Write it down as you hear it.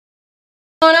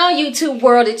YouTube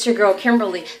world? It's your girl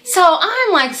Kimberly. So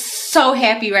I'm like so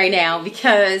happy right now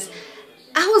because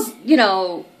I was, you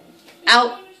know,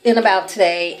 out and about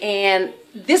today, and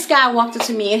this guy walked up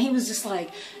to me and he was just like,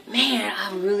 man,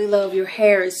 I really love your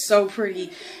hair. It's so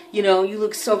pretty. You know, you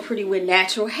look so pretty with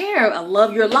natural hair. I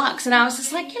love your locks. And I was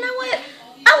just like, you know what?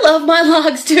 I love my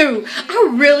locks too. I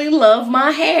really love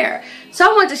my hair. So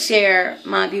I wanted to share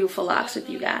my beautiful locks with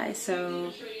you guys.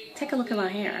 So take a look at my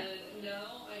hair.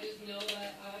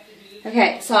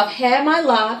 Okay, so I've had my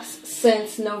locks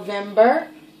since November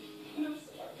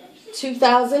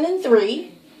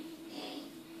 2003.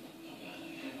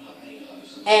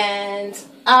 And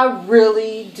I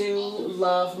really do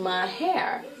love my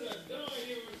hair.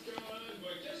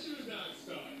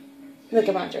 Look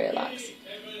at my dreadlocks.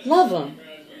 Love them.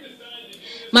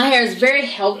 My hair is very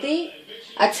healthy.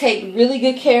 I take really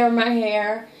good care of my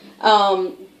hair.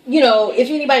 You know, if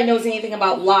anybody knows anything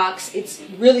about locks, it's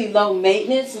really low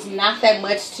maintenance. It's not that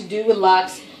much to do with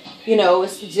locks. You know,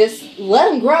 it's just let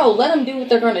them grow. Let them do what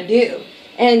they're going to do.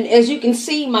 And as you can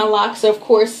see, my locks, of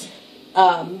course,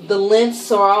 the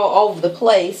lengths are all over the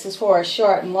place as far as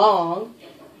short and long.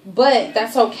 But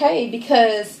that's okay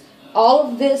because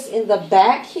all of this in the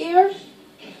back here,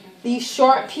 these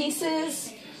short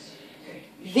pieces,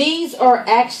 these are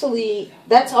actually,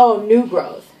 that's all new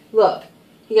growth. Look,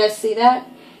 you guys see that?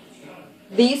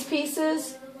 These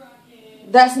pieces,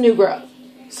 that's new growth.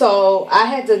 So I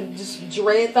had to just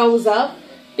dread those up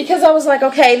because I was like,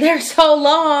 okay, they're so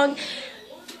long.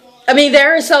 I mean,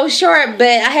 they're so short, but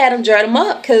I had them dread them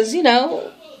up because, you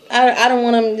know, I don't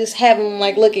want them just have them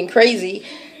like looking crazy.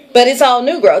 But it's all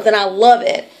new growth and I love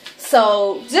it.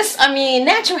 So just, I mean,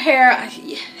 natural hair,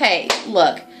 hey,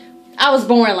 look, I was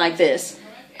born like this.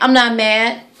 I'm not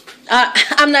mad.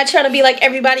 I'm not trying to be like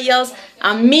everybody else.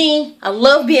 I'm me. I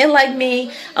love being like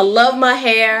me. I love my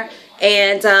hair.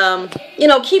 And, you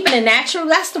know, keeping it natural,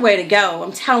 that's the way to go.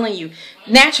 I'm telling you.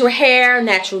 Natural hair,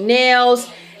 natural nails,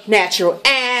 natural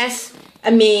ass.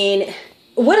 I mean,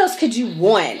 what else could you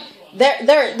want?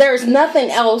 There's nothing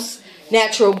else.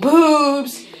 Natural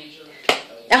boobs.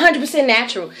 100%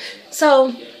 natural.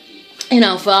 So, you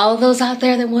know, for all of those out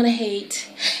there that want to hate,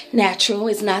 natural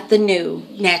is not the new.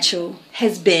 Natural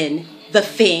has been the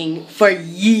thing for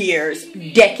years,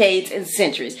 decades, and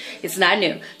centuries. It's not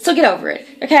new. So get over it,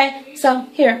 okay? So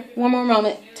here, one more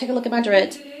moment. Take a look at my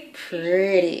dreads.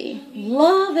 Pretty.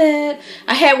 Love it.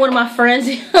 I had one of my friends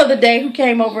the other day who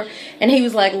came over and he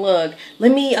was like, look,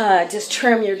 let me just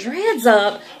trim your dreads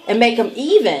up and make them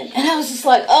even. And I was just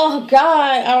like, oh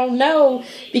God, I don't know.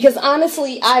 Because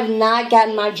honestly, I've not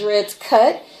gotten my dreads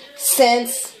cut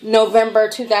since November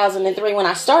 2003 when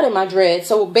I started my dreads.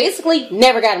 So basically,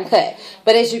 never got them cut.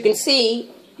 But as you can see,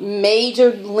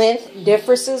 major length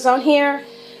differences on here.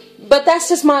 But that's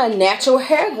just my natural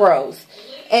hair growth.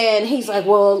 And he's like,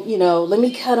 well, you know, let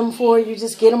me cut them for you.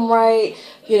 Just get them right,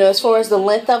 you know, as far as the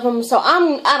length of them. So I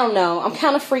don't know. I'm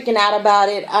kind of freaking out about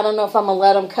it. I don't know if I'm going to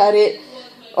let him cut it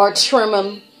or trim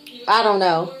them. I don't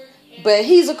know. But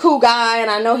he's a cool guy, and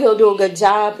I know he'll do a good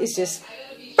job. It's just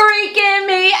freaking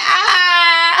me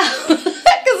out.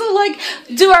 Because I'm like,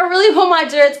 do I really want my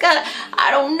dreads cut? I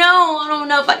don't know. I don't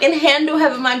know if I can handle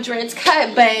having my dreads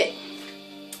cut. But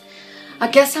I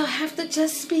guess I'll have to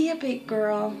just be a big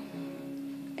girl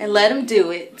and let him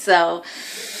do it. So,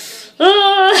 as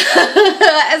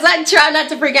I try not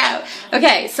to freak out.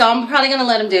 Okay, so I'm probably going to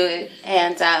let him do it.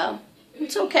 And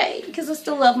it's okay because I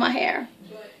still love my hair.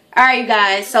 Alright, you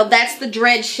guys. So that's the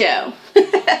dread show.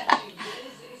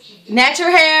 Natural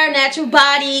hair, natural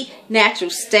body, natural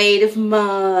state of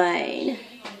mind.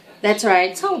 That's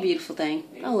right. It's all a beautiful thing.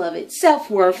 I love it.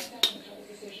 Self-worth.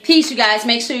 Peace, you guys.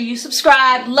 Make sure you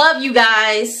subscribe. Love you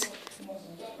guys.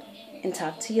 And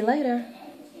talk to you later.